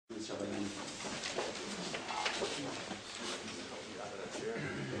Thank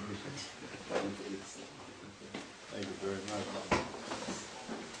you very much.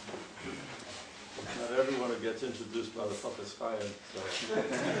 Not everyone gets introduced by the Chafetz Chaim, so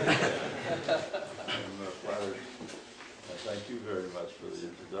I'm flattered. Thank you very much for the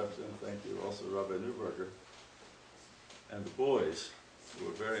introduction. Thank you also, Rabbi Neuberger, and the boys, who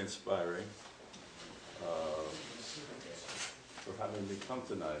were very inspiring for having me come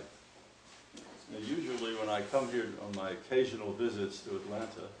tonight. Now, usually when I come here on my occasional visits to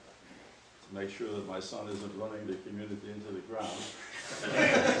Atlanta, to make sure that my son isn't running the community into the ground.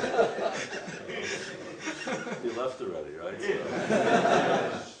 He left already, right?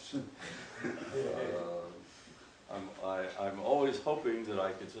 So, I'm always hoping that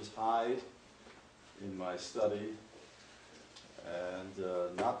I could just hide in my study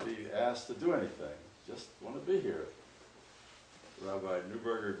and not be asked to do anything. Just want to be here. Rabbi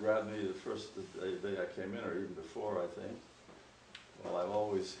Neuberger grabbed me the first day I came in, or even before, I think. Well, I'm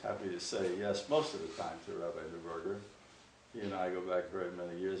always happy to say yes most of the time to Rabbi Neuberger. He and I go back very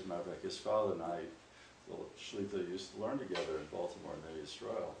many years. Matter of fact, his father and I, little Shlita, used to learn together in Baltimore and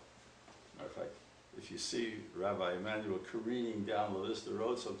Yisrael. Matter of fact, if you see Rabbi Emanuel careening down Levitt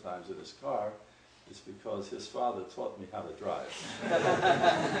Road sometimes in his car, it's because his father taught me how to drive. I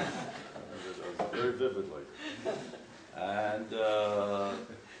remember those very vividly. And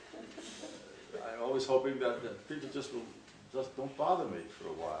I'm always hoping that people just don't bother me for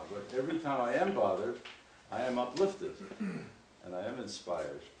a while. But every time I am bothered, I am uplifted and I am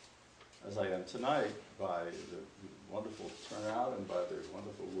inspired, as I am tonight, by the wonderful turnout and by the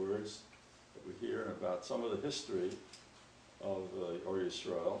wonderful words that we hear about some of the history of Ohr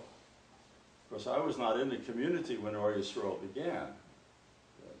Yisrael. Of course, I was not in the community when Ohr Yisrael began.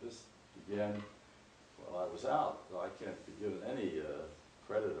 This began while I was out, so I can't be given any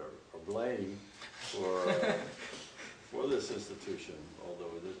credit or blame for this institution,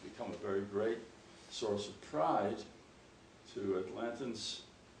 although it has become a very great source of pride to Atlantans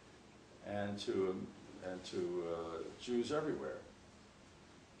and to Jews everywhere.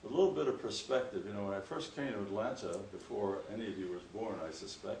 A little bit of perspective, you know, when I first came to Atlanta, before any of you was born, I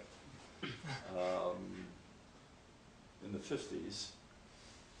suspect, in the 50s,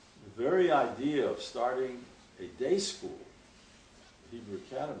 the very idea of starting a day school, the Hebrew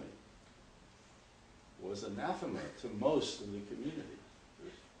Academy, was anathema to most of the community.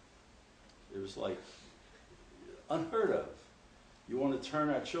 It was like unheard of. You want to turn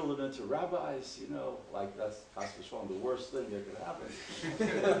our children into rabbis, you know, like that's the worst thing that could happen.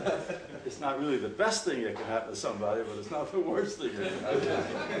 It's not really the best thing that could happen to somebody, but it's not the worst thing that could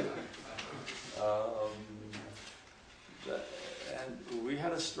happen. And we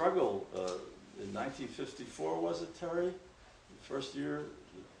had a struggle in 1954, was it, Terry? The first year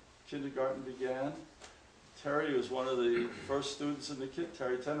kindergarten began. Terry was one of the first students in the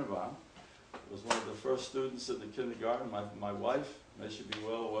Terry Tenenbaum was one of the first students in the kindergarten. My wife, may she be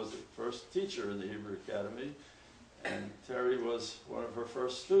well, was the first teacher in the Hebrew Academy, and Terry was one of her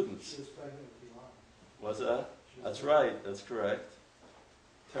first students. She was pregnant with Elon. Was that? That's right, that's correct.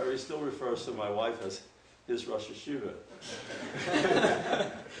 Terry still refers to my wife as his Rosh Yeshiva.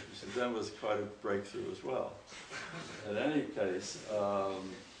 Which then was quite a breakthrough as well. In any case,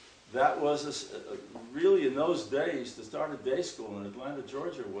 that was really in those days, to start a day school in Atlanta,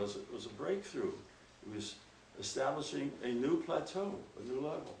 Georgia was a breakthrough. It was establishing a new plateau, a new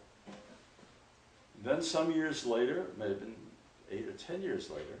level. Then some years later, it may have been 8 or 10 years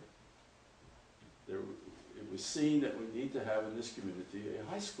later, it was seen that we need to have in this community a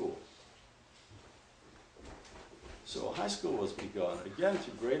high school. So a high school was begun, again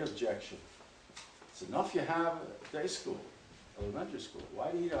to great objection. It's enough you have a day school, elementary school.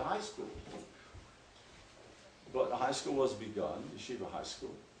 Why do you need a high school? But a high school was begun, Yeshiva High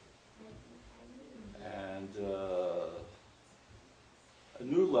School. And a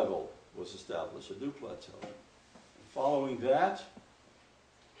new level was established, a new plateau. And following that,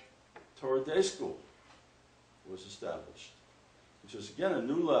 Torah Day School was established, which is again a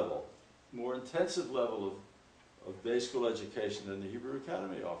new level, more intensive level of day school education than the Hebrew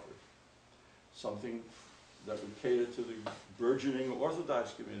Academy offered. Something that would cater to the burgeoning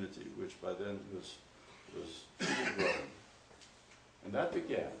Orthodox community, which by then was growing. And that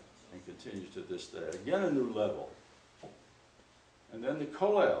began and continues to this day. Again, a new level. And then the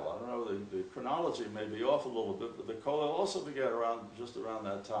Kollel, I don't know, the chronology may be off a little bit, but the Kollel also began just around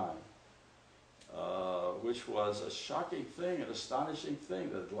that time, which was a shocking thing, an astonishing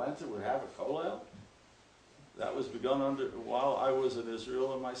thing, that Atlanta would have a Kollel. That was begun while I was in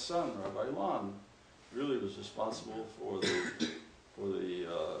Israel, and my son, Rabbi Lon, really was responsible for the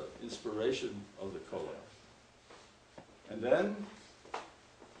inspiration of the Kollel. And then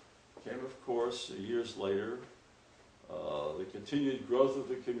came, of course, years later, the continued growth of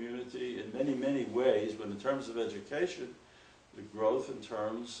the community in many, many ways, but in terms of education, the growth in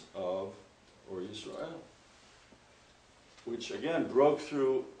terms of Ohr Yisrael, which again broke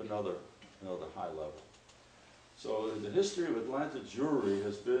through another high level. So the history of Atlanta Jewry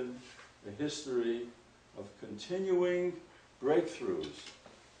has been a history of continuing breakthroughs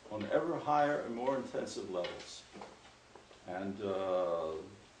on ever higher and more intensive levels. And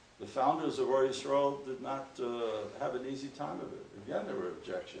the founders of Ohr Yisrael did not have an easy time of it. Again, there were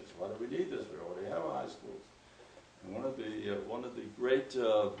objections. Why do we need this? We already have a high school. And one of the great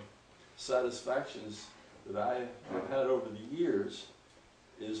satisfactions that I have had over the years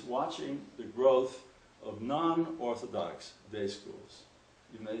is watching the growth of non-Orthodox day schools.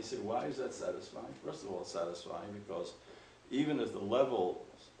 You may say, why is that satisfying? First of all, it's satisfying because even if the levels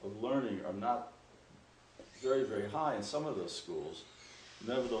of learning are not very, very high in some of those schools,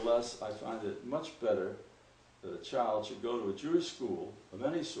 nevertheless, I find it much better that a child should go to a Jewish school of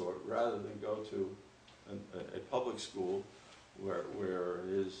any sort rather than go to a public school where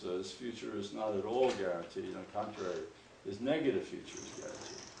his future is not at all guaranteed. On the contrary, his negative future is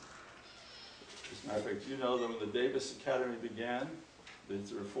guaranteed. As a matter of fact, you know that when the Davis Academy began,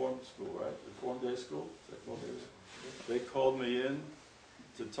 it's a Reformed school, right? Reformed Day School? Is that called Davis? They called me in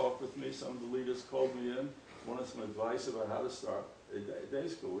to talk with me. Some of the leaders called me in, wanted some advice about how to start a day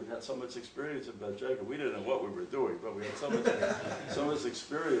school. We'd had so much experience about Jacob. We didn't know what we were doing, but we had so much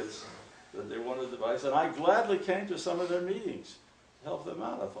experience that they wanted advice. And I gladly came to some of their meetings to help them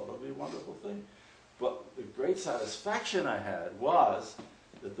out. I thought it would be a wonderful thing. But the great satisfaction I had was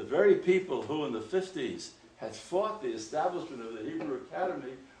that the very people who in the 50s had fought the establishment of the Hebrew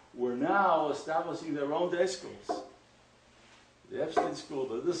Academy were now establishing their own day schools. The Epstein School,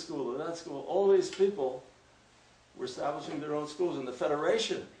 this school, that school, all these people were establishing their own schools. And the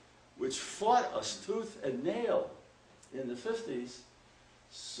Federation, which fought us tooth and nail in the 50s,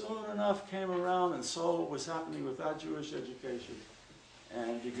 soon enough came around and saw what was happening with our Jewish education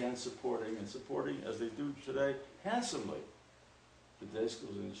and began supporting, as they do today, handsomely, the day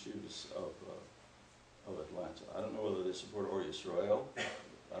schools and yeshivas of Atlanta. I don't know whether they support Ohr Yisrael.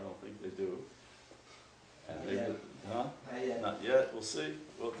 I don't think they do. And Not they yet. would, huh? Not yet. Not yet. We'll see.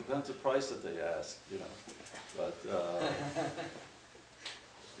 Well, it depends the price that they ask, you know. But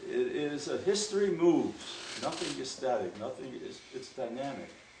it is a history moves. Nothing is static. Nothing is. It's dynamic.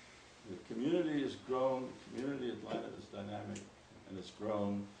 The community has grown. The community of Atlanta is dynamic, and it's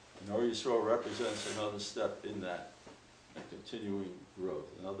grown. And Ohr Yisrael represents another step in that continuing growth,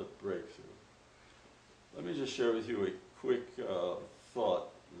 another breakthrough. Let me just share with you a quick thought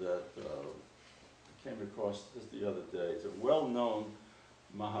that I came across just the other day. It's a well-known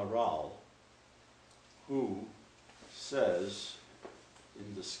Maharal who says,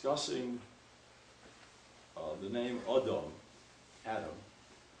 in discussing the name Adam,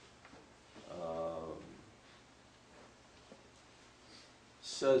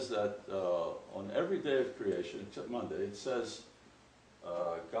 says that on every day of creation, except Monday, it says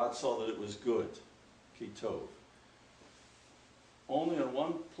God saw that it was good, ki tov. Only in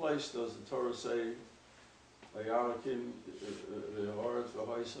one place does the Torah say, Vayarakim v'horetz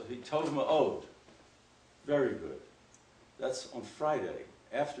v'hoisa, he tov ma'od, very good. That's on Friday,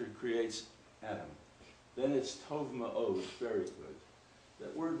 after he creates Adam. Then it's tov ma'od, very good.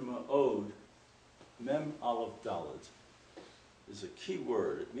 That word ma'od, mem aleph daled, is a key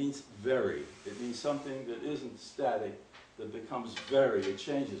word. It means very. It means something that isn't static, that becomes very. It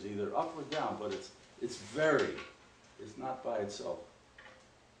changes either up or down, but it's very. It's not by itself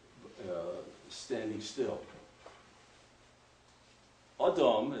standing still.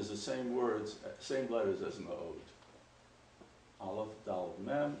 Adam is the same words, same letters as ma'od. Aleph, daled,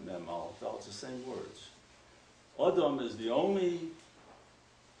 mem, mem, aleph, daled, it's the same words. Adam is the only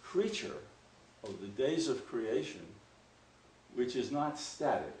creature of the days of creation which is not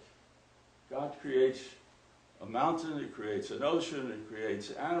static. God creates a mountain, He creates an ocean, He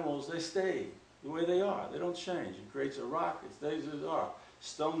creates animals, they stay the way they are. They don't change. He creates a rock, it stays as it are.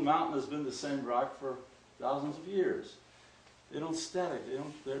 Stone Mountain has been the same rock for thousands of years. They don't static,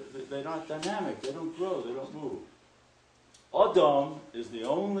 they're not dynamic, they don't grow, they don't move. Adam is the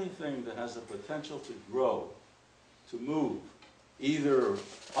only thing that has the potential to grow, to move, either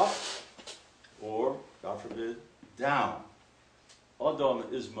up or, God forbid, down. Adam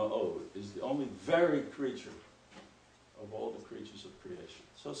is ma'od, is the only very creature of all the creatures of creation.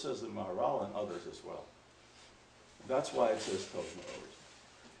 So says the Maharal and others as well. That's why it says tov ma'od.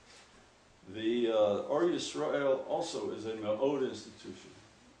 The Ohr Yisrael also is a ma'od institution.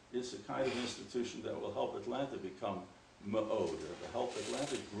 It is a kind of institution that will help Atlanta become ma'od, to help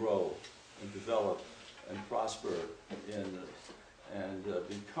Atlanta grow and develop and prosper and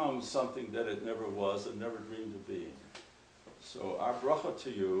become something that it never was and never dreamed of being. So our bracha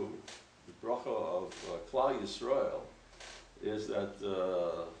to you, the bracha of Klal Yisrael, is that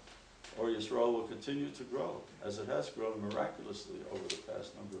Ohr Yisrael will continue to grow, as it has grown miraculously over the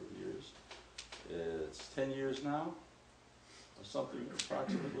past number of years. It's 10 years now, or something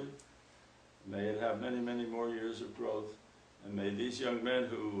approximately. May it have many, many more years of growth, and may these young men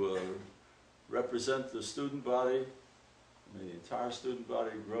who represent the student body, may the entire student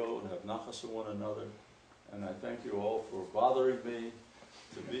body grow and have nachas on one another. And I thank you all for bothering me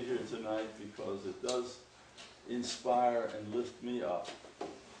to be here tonight, because it does inspire and lift me up.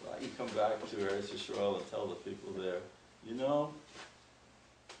 So I can come back to Eretz Yisrael and tell the people there, you know,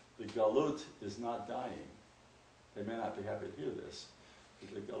 the galut is not dying. They may not be happy to hear this,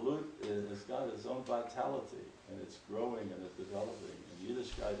 but the galut has got its own vitality, and it's growing and it's developing. And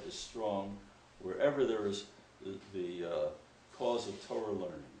Yiddishkeit is strong wherever there is the cause of Torah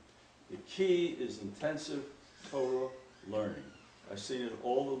learning. The key is intensive Torah learning. I've seen it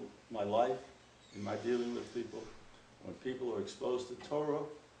all of my life in my dealing with people. When people are exposed to Torah,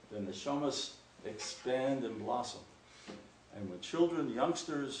 then the neshamas expand and blossom. And when children,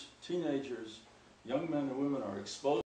 youngsters, teenagers, young men and women are exposed